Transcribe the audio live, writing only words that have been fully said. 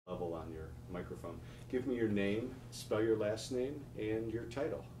on your microphone. Give me your name, spell your last name, and your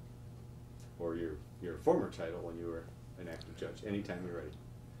title, or your former title when you were an active judge. Anytime you're ready.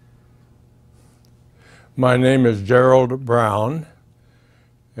 My name is Gerald Brown,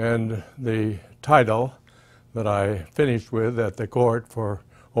 and the title that I finished with at the court for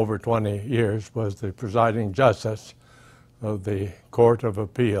over 20 years was the presiding justice of the Court of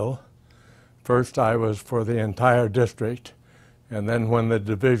Appeal. First I was for the entire district, and then when the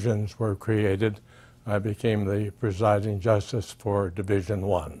divisions were created, I became the presiding justice for Division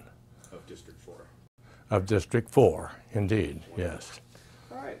 1. Of District 4. Of District 4, indeed, Wonderful. Yes.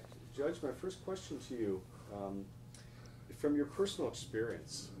 All right, Judge, my first question to you, from your personal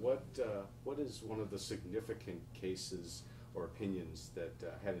experience, what is one of the significant cases or opinions that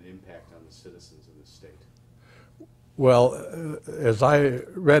had an impact on the citizens of this state? Well, as I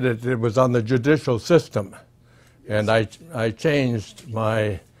read it, it was on the judicial system, and I changed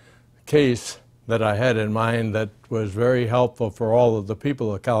my case that I had in mind that was very helpful for all of the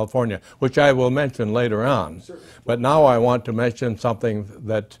people of California, which I will mention later on. Certainly. But now I want to mention something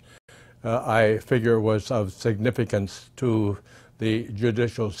that I figure was of significance to the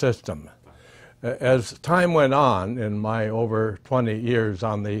judicial system. As time went on in my over 20 years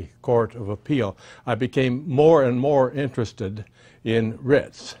on the Court of Appeal, I became more and more interested in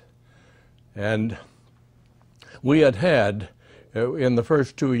writs. And we had in the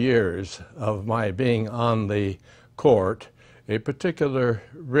first 2 years of my being on the court, a particular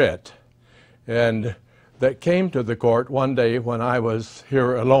writ, and that came to the court one day when I was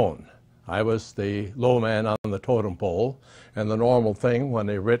here alone. I was the low man on the totem pole, and the normal thing when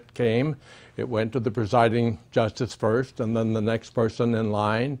a writ came, it went to the presiding justice first, and then the next person in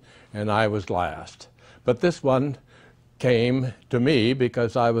line, and I was last. But this one came to me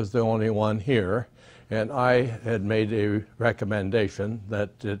because I was the only one here, and I had made a recommendation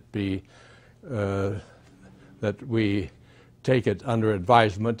that it be that we take it under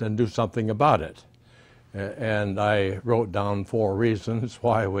advisement and do something about it. And I wrote down 4 reasons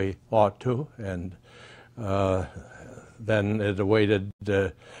why we ought to, and then it awaited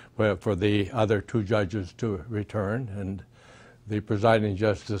for the other 2 judges to return, and the presiding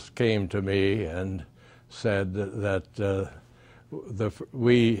justice came to me and said that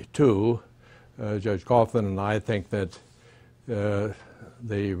we too, Judge Coughlin and I, think that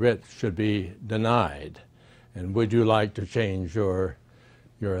the writ should be denied, and would you like to change your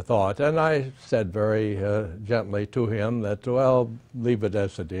thought? And I said very gently to him that, well, leave it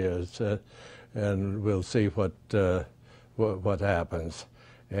as it is, and we'll see what happens.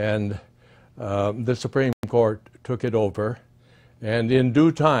 And the Supreme Court took it over, and in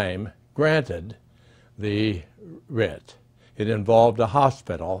due time granted the writ. It involved a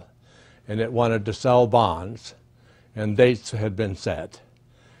hospital, and it wanted to sell bonds, and dates had been set.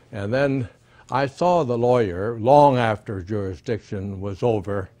 And then I saw the lawyer long after jurisdiction was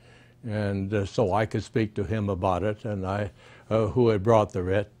over, and so I could speak to him about it, and who had brought the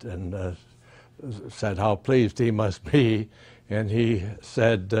writ, and said how pleased he must be, and he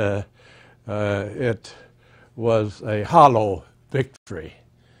said it was a hollow victory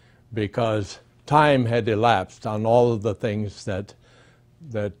because time had elapsed on all of the things that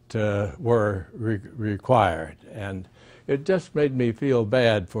were required, and it just made me feel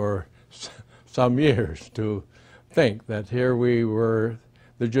bad for some years to think that here we were,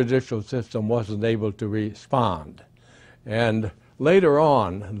 the judicial system wasn't able to respond. And later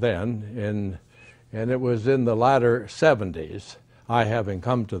on then, and it was in the latter 70s, I having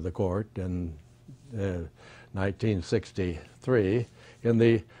come to the court in 1963, in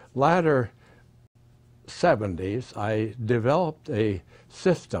the latter 70s, I developed a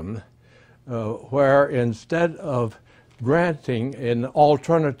system where instead of granting an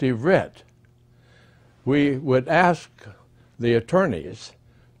alternative writ, we would ask the attorneys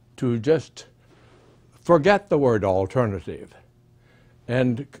to just forget the word alternative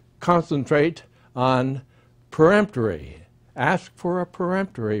and concentrate on peremptory. Ask for a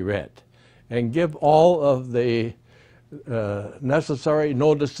peremptory writ and give all of the necessary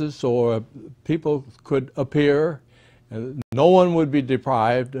notices so people could appear. No one would be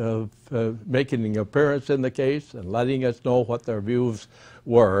deprived of making an appearance in the case and letting us know what their views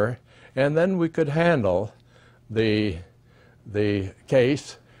were, and then we could handle the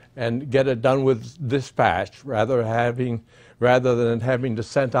case and get it done with dispatch rather than having to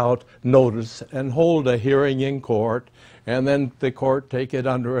send out notice and hold a hearing in court, and then the court take it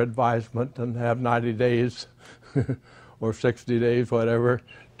under advisement and have 90 days or 60 days, whatever,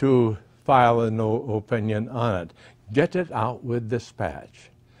 to file an opinion on it. Get it out with dispatch.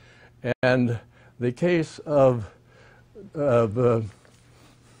 And the case of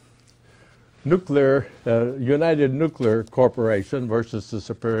United Nuclear Corporation versus the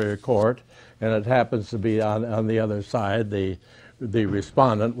Superior Court, and it happens to be on the other side. The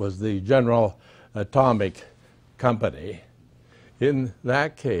respondent was the General Atomic Company. In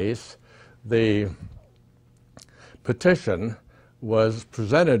that case, the petition was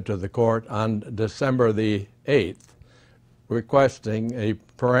presented to the court on December the 8th, requesting a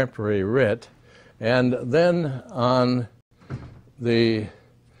peremptory writ, and then on the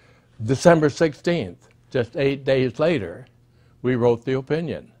December 16th, just 8 days later, we wrote the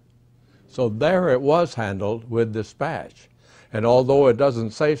opinion. So there it was handled with dispatch. And although it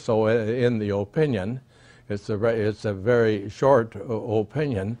doesn't say so in the opinion, it's a very short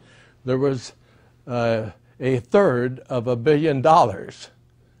opinion, there was $1/3 of $1 billion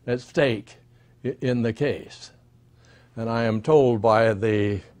at stake in the case. And I am told by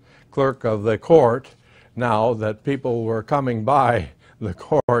the clerk of the court now that people were coming by the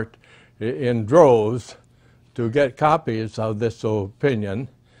court in droves to get copies of this opinion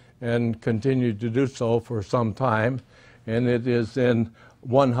and continued to do so for some time. And it is in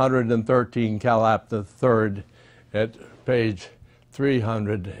 113 Calap the Third at page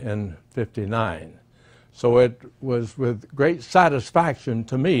 359. So it was with great satisfaction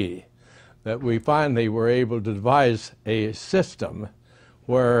to me that we finally were able to devise a system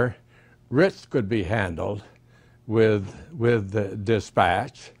where writs could be handled with the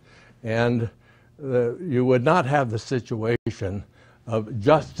dispatch, and you would not have the situation of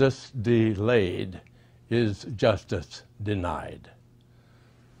justice delayed is justice denied.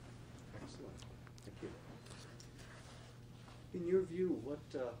 Excellent. Thank you. In your view, what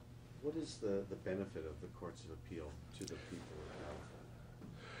is the benefit of the courts of appeal to the people of California?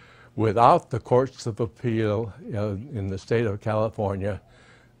 Without the courts of appeal in the state of California,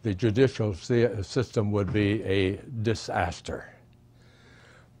 the judicial system would be a disaster.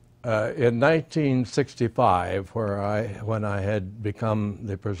 In 1965, when I had become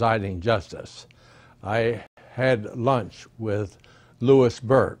the presiding justice, I had lunch with Louis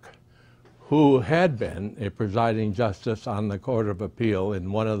Burke, who had been a presiding justice on the Court of Appeal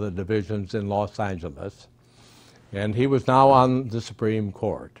in one of the divisions in Los Angeles, and he was now on the Supreme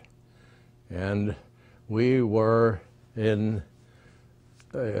Court. And we were in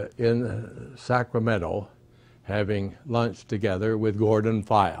Sacramento having lunch together with Gordon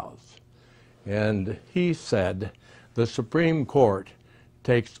Files. And he said the Supreme Court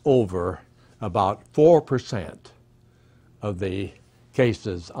takes over about 4% of the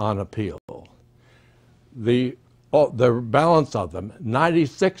cases on appeal. The balance of them,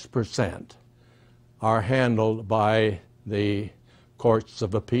 96%, are handled by the courts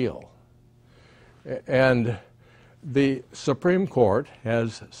of appeal. And the Supreme Court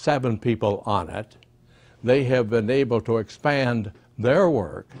has 7 people on it. They have been able to expand their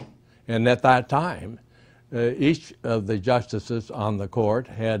work, and at that time, each of the justices on the court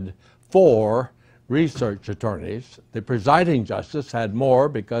had 4 research attorneys. The presiding justice had more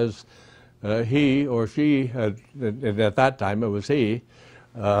because he or she had, and at that time it was he,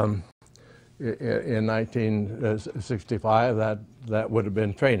 in 1965, that would have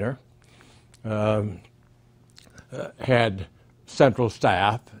been Traynor, had central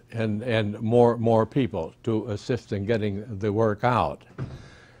staff and more people to assist in getting the work out.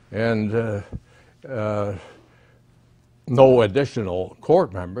 And no additional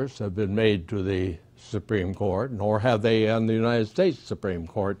court members have been made to the Supreme Court, nor have they on the United States Supreme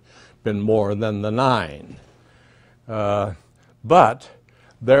Court been more than the 9. But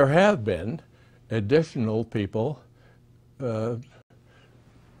there have been additional people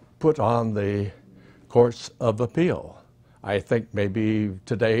put on the courts of appeal. I think maybe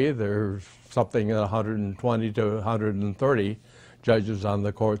today there's something 120 to 130 judges on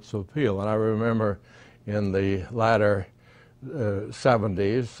the courts of appeal. And I remember in the latter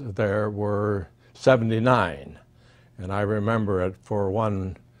 70s there were 79. And I remember it for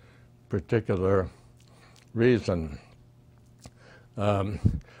one particular reason.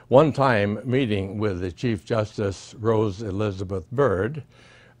 One time meeting with the Chief Justice Rose Elizabeth Byrd,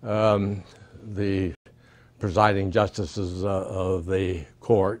 the presiding justices of the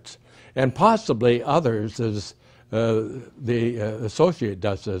courts, and possibly others as the associate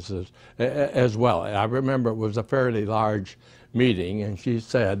justices as well. I remember it was a fairly large meeting, and she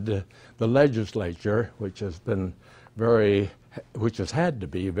said the legislature, which has had to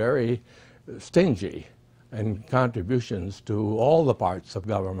be very stingy in contributions to all the parts of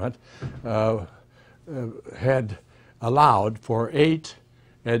government, had allowed for 8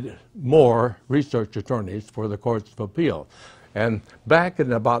 and more research attorneys for the courts of appeal. And back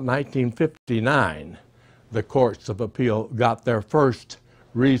in about 1959, the courts of appeal got their first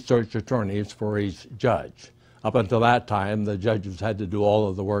research attorneys for each judge. Up until that time, the judges had to do all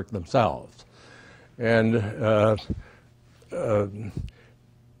of the work themselves. And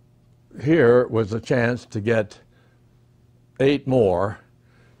here was a chance to get 8 more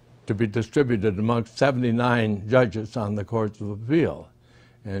to be distributed amongst 79 judges on the Courts of Appeal.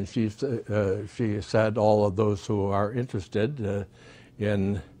 And she said all of those who are interested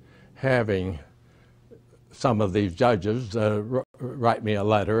in having some of these judges write me a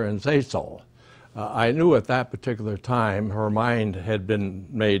letter and say so. I knew at that particular time her mind had been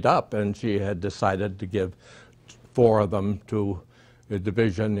made up, and she had decided to give 4 of them to a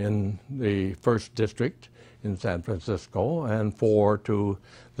division in the 1st District in San Francisco and 4 to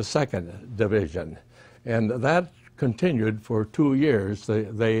the 2nd Division. And that continued for 2 years.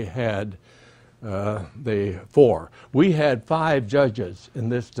 They had the 4. We had 5 judges in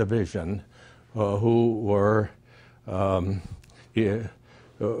this division who were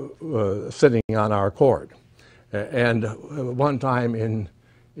sitting on our court. And one time in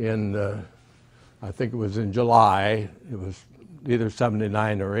I think it was in July, it was either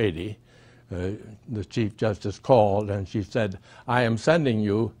 79 or 80, the Chief Justice called and she said, I am sending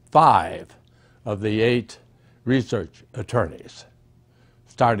you 5 of the 8 research attorneys,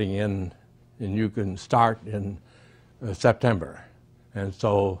 starting in, and you can start in September. And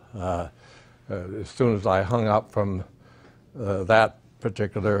so as soon as I hung up from that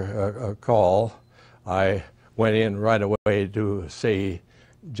particular call, I went in right away to see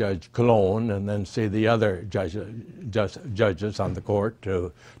Judge Cologne and then see the other judges on the court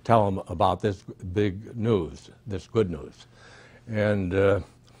to tell them about this big news, this good news. And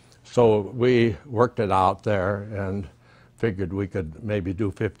so we worked it out there and figured we could maybe do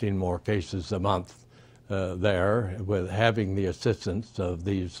 15 more cases a month there with having the assistance of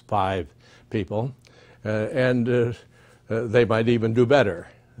these 5 people. And they might even do better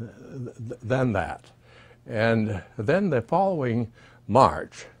than that. And then the following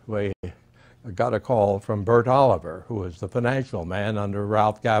March, we got a call from Bert Oliver, who was the financial man under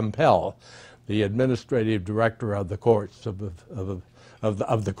Ralph Gampel, the administrative director of the courts of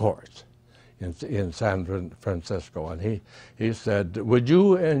the courts in San Francisco. And he said, would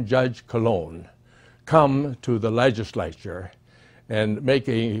you and Judge Cologne come to the legislature and make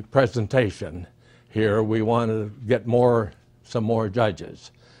a presentation here? We want to get some more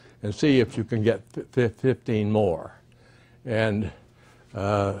judges and see if you can get 15 more. And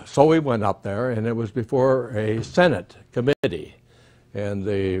so we went up there, and it was before a Senate committee. And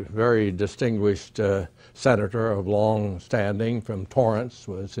the very distinguished senator of long standing from Torrance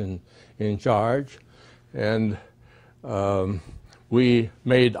was in charge. And we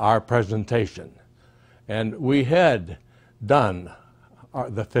made our presentation. And we had done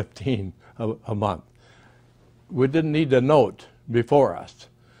the 15 a month. We didn't need a note before us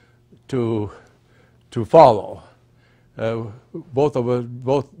to follow.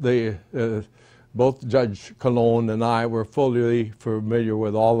 Both Judge Cologne and I were fully familiar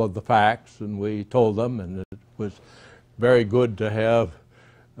with all of the facts, and we told them, and it was very good to have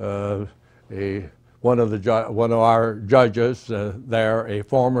one of our judges there, a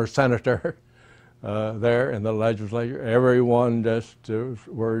former senator there in the legislature. Everyone just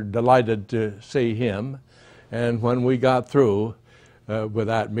were delighted to see him, and when we got through with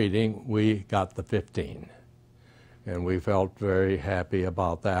that meeting, we got the 15. And we felt very happy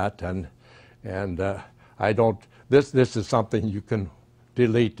about that, and I don't. This is something you can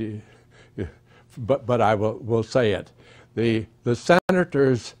delete, but I will say it. The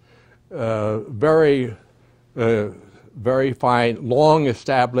senators, very fine, long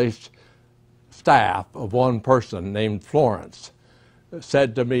established staff of one person named Florence,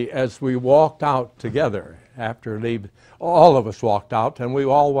 said to me as we walked out together after leave, all of us walked out, and we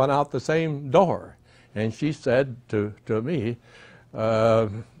all went out the same door. And she said to me,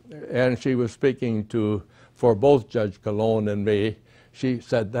 and she was speaking for both Judge Cologne and me, she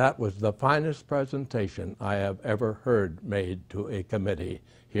said that was the finest presentation I have ever heard made to a committee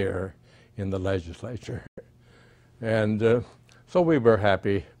here in the legislature. And so we were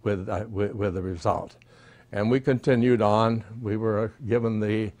happy with the result. And we continued on. We were given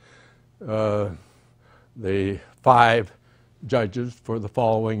the 5 judges for the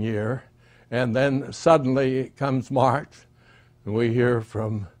following year. And then suddenly comes March, and we hear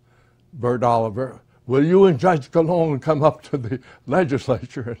from Bert Oliver, will you and Judge Cologne come up to the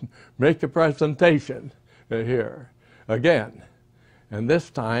legislature and make a presentation here again? And this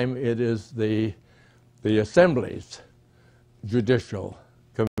time it is the Assembly's Judicial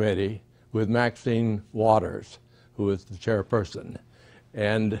Committee with Maxine Waters, who is the chairperson.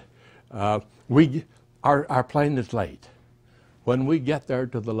 And our plane is late. when we get there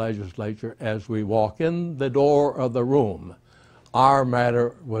to the legislature, as we walk in the door of the room, our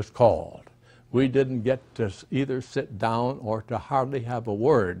matter was called. We didn't get to either sit down or to hardly have a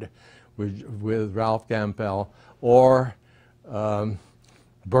word with Ralph Gampel or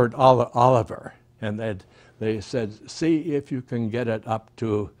Bert Oliver. And they said, see if you can get it up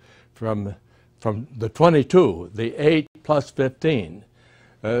to, from the 22, the 8 plus 15,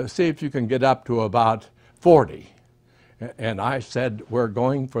 see if you can get up to about 40. And I said, we're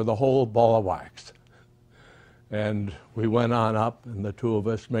going for the whole ball of wax. And we went on up, and the two of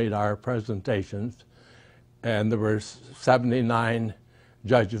us made our presentations, and there were 79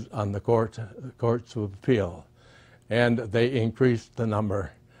 judges on the courts of appeal. And they increased the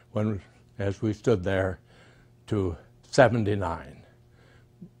number as we stood there to 79.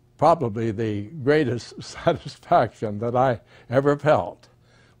 Probably the greatest satisfaction that I ever felt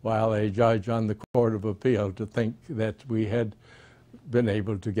while a judge on the Court of Appeal, to think that we had been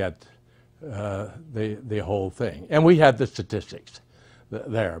able to get the whole thing. And we had the statistics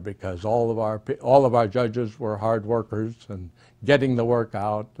there, because all of our judges were hard workers and getting the work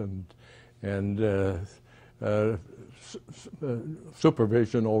out, and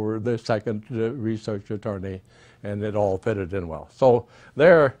supervision over the second research attorney, and it all fitted in well. So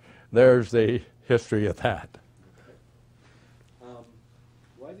there's the history of that.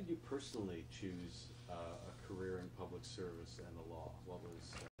 Why did you personally choose a career in public service and the law? What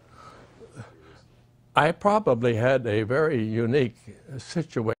was your reason? I probably had a very unique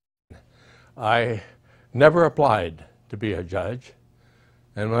situation. I never applied to be a judge,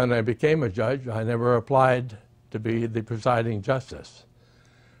 and when I became a judge, I never applied to be the presiding justice.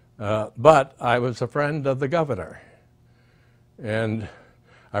 But I was a friend of the governor, and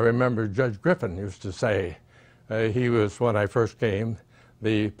I remember Judge Griffin used to say, he was, when I first came,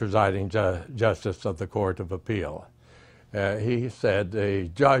 the presiding justice of the Court of Appeal. He said, a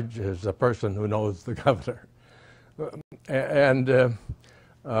judge is a person who knows the governor. And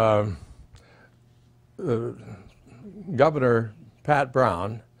Governor Pat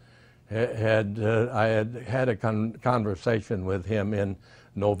Brown I had had a conversation with him in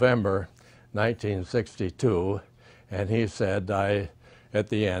November 1962, and he said, at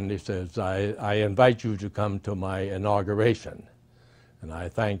the end, he says, I invite you to come to my inauguration. And I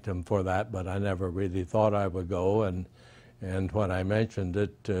thanked him for that, but I never really thought I would go. And when I mentioned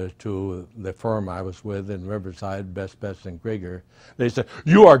it to the firm I was with in Riverside, Best and Krieger, they said,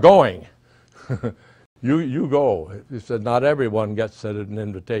 you are going. You go. He said, not everyone gets an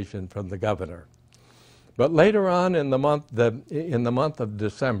invitation from the governor. But later on in the month of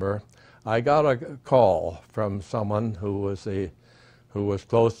December, I got a call from someone who was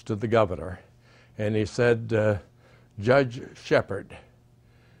close to the governor, and he said, Judge Shepard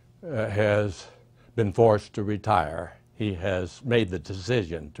has been forced to retire. He has made the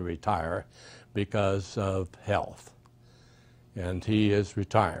decision to retire because of health, and he is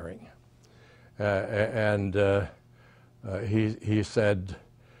retiring. He said,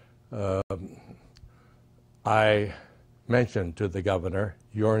 I mentioned to the governor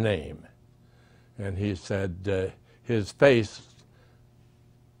your name, and he said his face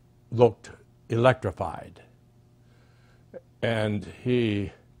looked electrified, and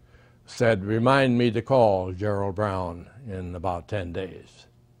he said, remind me to call Gerald Brown in about 10 days.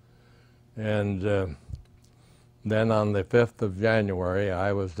 And then on the 5th of January,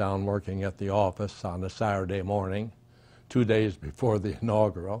 I was down working at the office on a Saturday morning, 2 days before the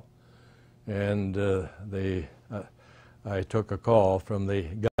inaugural, and I took a call from the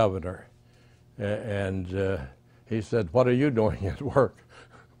governor, and he said, what are you doing at work?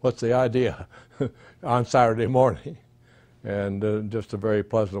 What's the idea on Saturday morning? And just a very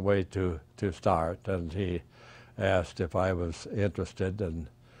pleasant way to start. And he asked if I was interested, and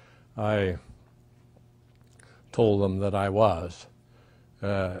I told him that I was.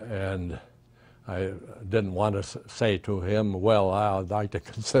 And I didn't want to say to him, well, I'd like to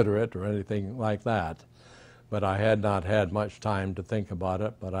consider it or anything like that. But I had not had much time to think about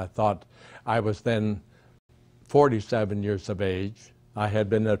it. But I thought, I was then 47 years of age. I had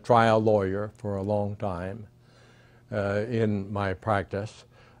been a trial lawyer for a long time. In my practice,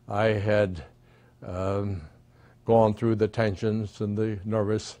 I had gone through the tensions and the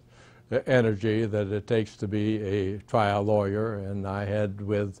nervous energy that it takes to be a trial lawyer, and I had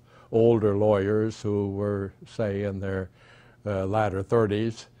with older lawyers who were, say, in their latter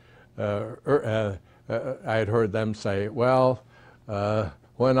 30s, I had heard them say, well,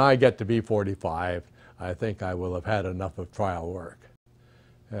 when I get to be 45, I think I will have had enough of trial work.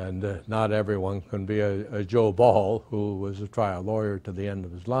 And not everyone can be a Joe Ball, who was a trial lawyer to the end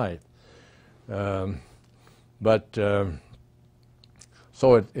of his life. But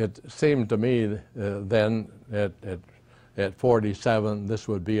So it seemed to me then at 47 this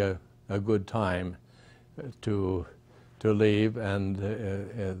would be a good time to leave, and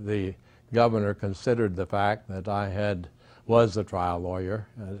the governor considered the fact that I was a trial lawyer.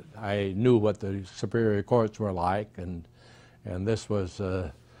 I knew what the superior courts were like, and this was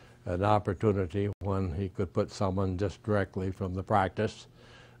an opportunity when he could put someone just directly from the practice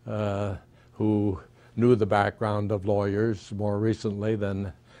who knew the background of lawyers more recently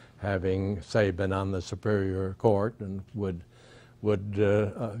than having, say, been on the superior court, and would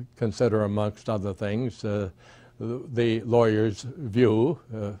consider, amongst other things, the lawyer's view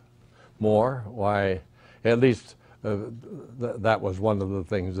more. Why, at least that was one of the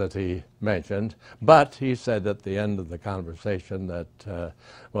things that he mentioned. But he said at the end of the conversation that,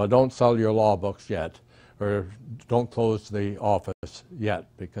 well, don't sell your law books yet, or don't close the office yet,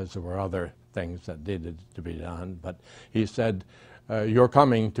 because there were other things that needed to be done. But he said, you're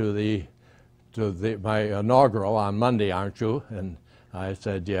coming to my inaugural on Monday, aren't you? And I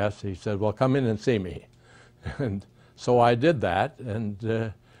said, yes. He said, well, come in and see me. And so I did that, and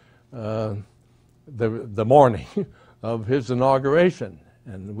the morning of his inauguration,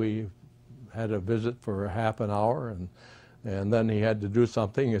 and we had a visit for half an hour, and then he had to do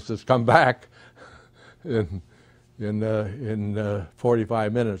something. He says, come back in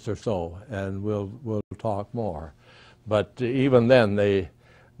 45 minutes or so, and we'll talk more. But even then, he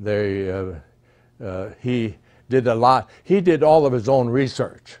did a lot. He did all of his own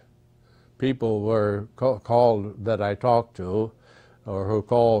research. People were called that I talked to, or who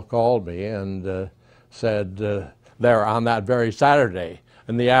called me and said there on that very Saturday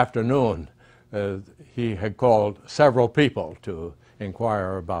in the afternoon, he had called several people to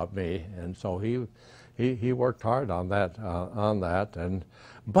inquire about me, and so he worked hard on that.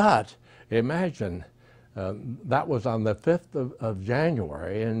 But imagine that was on the 5th of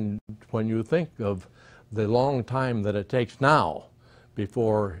January, and when you think of the long time that it takes now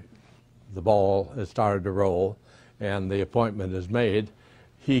before the ball has started to roll and the appointment is made,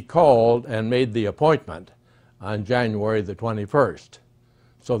 he called and made the appointment on January the 21st.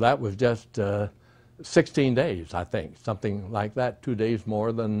 So that was just 16 days, I think, something like that, 2 days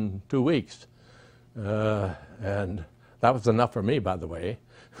more than 2 weeks. And that was enough for me, by the way.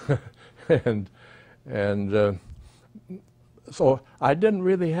 and so I didn't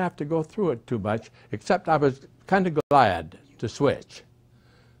really have to go through it too much, except I was kind of glad to switch.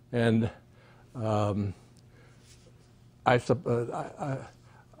 And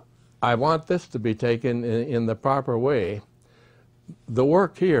I want this to be taken in the proper way. The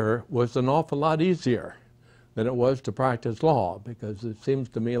work here was an awful lot easier than it was to practice law, because it seems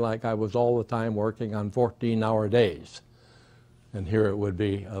to me like I was all the time working on 14-hour days. And here it would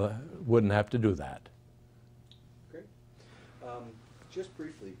be, wouldn't have to do that. Great. Just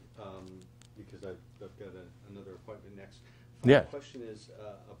briefly, because I've got another appointment next. Yes. The question is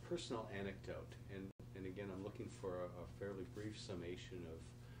a personal anecdote, and again, I'm looking for a fairly brief summation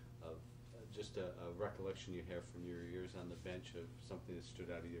of just a recollection you have from your years on the bench of something that stood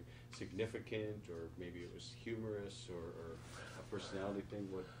out, either significant or maybe it was humorous or a personality thing,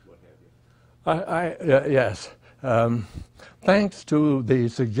 what have you? Yes. Thanks to the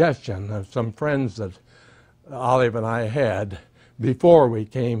suggestion of some friends that Olive and I had before we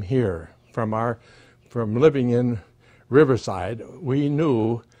came here from living in Riverside, we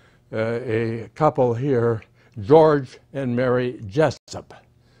knew a couple here, George and Mary Jessup,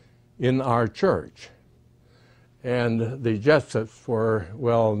 in our church. And the Jessups were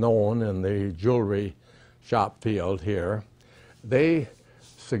well known in the jewelry shop field here. They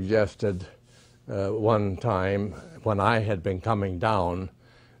suggested one time, when I had been coming down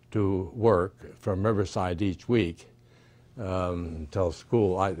to work from Riverside each week until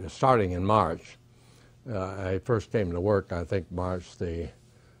school, starting in March. I first came to work, I think, about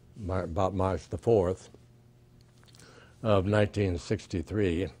March the 4th of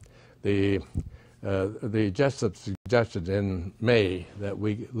 1963. The Jessups suggested in May that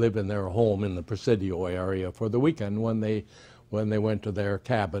we live in their home in the Presidio area for the weekend when they went to their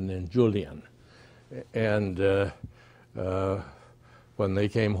cabin in Julian. And when they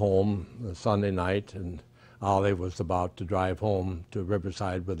came home Sunday night, and Olive was about to drive home to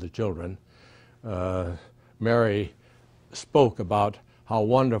Riverside with the children, Mary spoke about how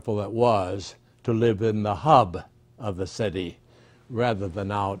wonderful it was to live in the hub of the city rather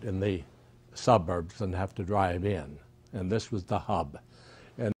than out in the suburbs and have to drive in. And this was the hub.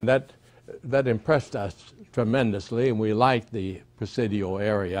 And that impressed us tremendously, and we liked the Presidio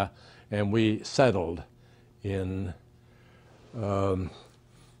area, and we settled in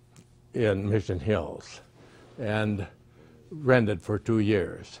Mission Hills. And rented for 2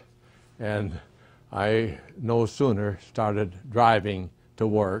 years. And I no sooner started driving to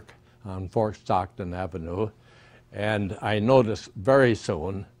work on Fort Stockton Avenue, and I noticed very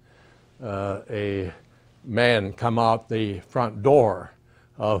soon a man come out the front door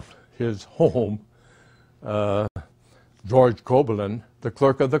of his home, George Copeland, the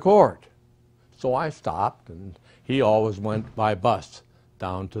clerk of the court. So I stopped, and he always went by bus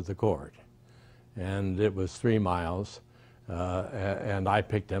down to the court. And it was 3 miles, and I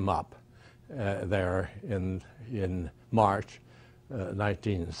picked him up there in March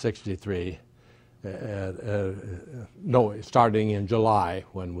 1963. No, starting in July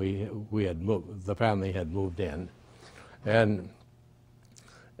when we had moved, the family had moved in, and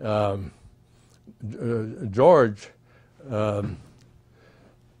George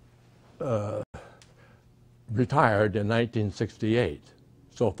retired in 1968.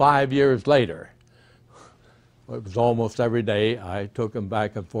 So 5 years later, it was almost every day I took him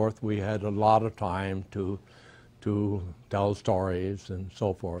back and forth. We had a lot of time to tell stories and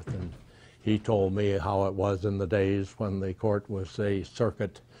so forth. And he told me how it was in the days when the court was a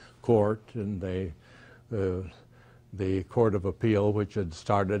circuit court, and the Court of Appeal, which had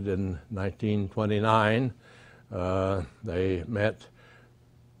started in 1929, they met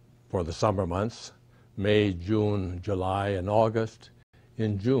for the summer months, May, June, July, and August,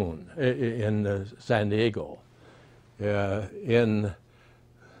 in San Diego. In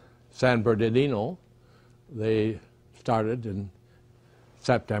San Bernardino, they started in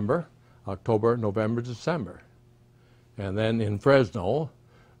September, October, November, December. And then in Fresno,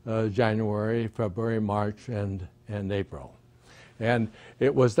 January, February, March, and April. And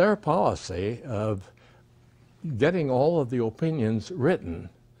it was their policy of getting all of the opinions written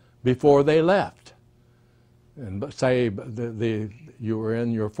before they left. And say you were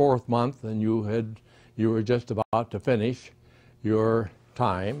in your 4th month and you were just about to finish your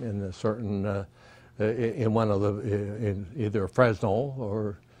time in a certain in one of in either Fresno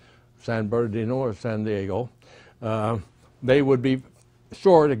or San Bernardino or San Diego, they would be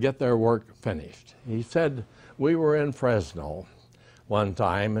sure to get their work finished. He said we were in Fresno one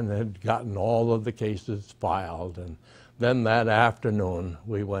time and had gotten all of the cases filed, and then that afternoon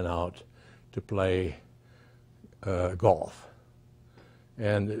we went out to play golf.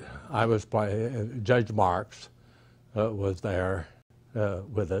 And I was playing, Judge Marks was there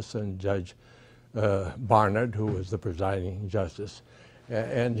with us, and Judge Barnard, who was the presiding justice.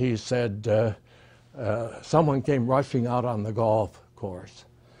 And he said, someone came rushing out on the golf course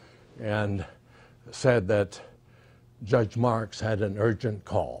and said that Judge Marks had an urgent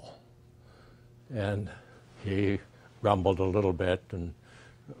call. And he grumbled a little bit and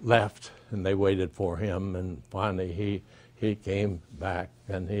left, and they waited for him, and finally he came back,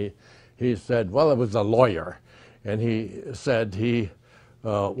 and he said, well, it was a lawyer, and he said he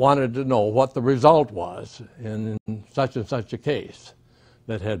wanted to know what the result was in such and such a case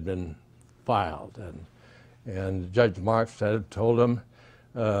that had been filed. And Judge Marks told him,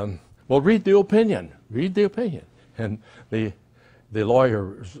 well, read the opinion. And the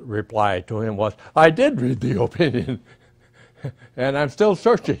lawyer's reply to him was, I did read the opinion, and I'm still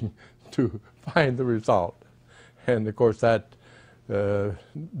searching to find the result. And of course that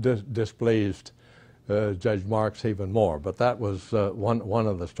displeased Judge Marks even more. But that was one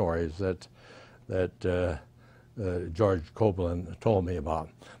of the stories that George Copeland told me about.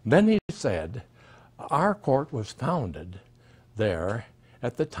 Then he said, our court was founded there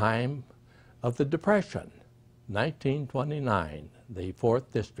at the time of the Depression, 1929. The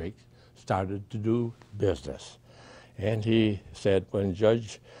 4th District started to do business. And he said when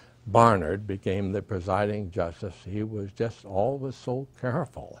Judge Barnard became the presiding justice, he was just always so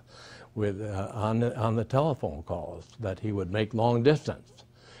careful with on the telephone calls that he would make long distance.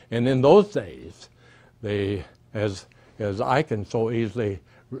 And in those days, as I can so easily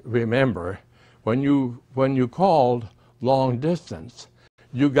remember, when you called long distance,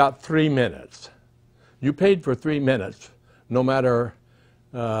 you got 3 minutes. You paid for 3 minutes, no matter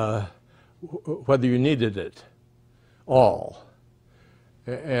whether you needed it all.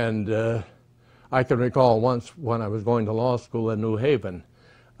 And I can recall once when I was going to law school in New Haven,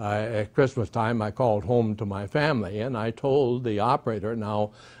 at Christmas time, I called home to my family, and I told the operator,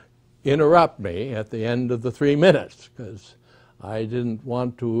 now interrupt me at the end of the 3 minutes, because I didn't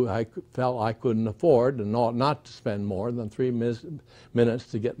want to, I felt I couldn't afford and ought not to spend more than 3 minutes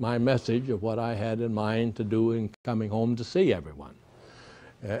to get my message of what I had in mind to do in coming home to see everyone.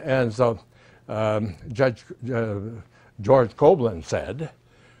 And so Judge George Copeland said,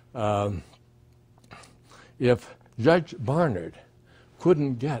 if Judge Barnard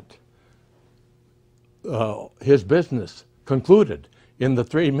couldn't get his business concluded in the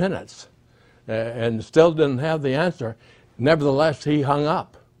 3 minutes and still didn't have the answer. Nevertheless, he hung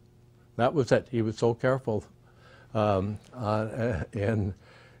up. That was it. He was so careful in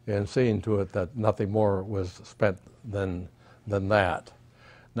seeing to it that nothing more was spent than that.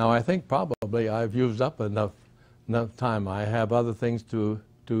 Now, I think probably I've used up enough time. I have other things to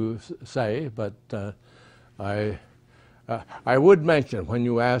say, but I would mention, when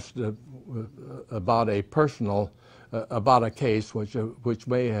you asked about a personal, about a case which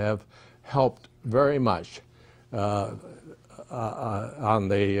may have helped very much on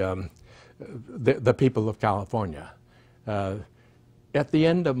the people of California. At the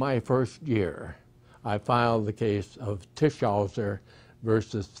end of my first year, I filed the case of Tischhauser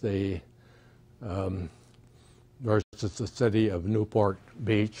versus the city of Newport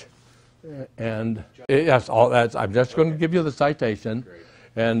Beach, and yes, all that's. I'm just going to give you the citation,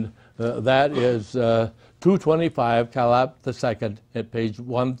 and that is 225 Calap II at page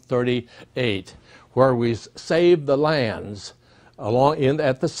 138, where we saved the lands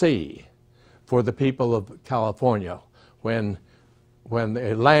at the sea for the people of California when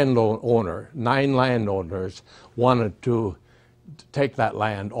a landowner, 9 landowners, wanted to take that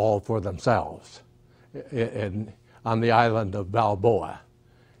land all for themselves on the island of Balboa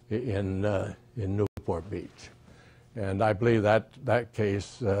in Newport Beach. And I believe that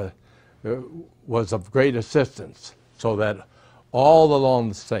case was of great assistance, so that all along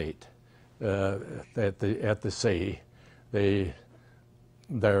the state, at the sea,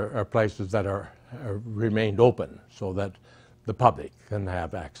 there are places that are remained open so that the public can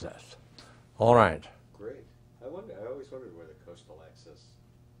have access. All right. Great. I always wondered where the coastal access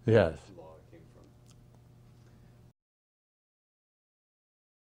yes. law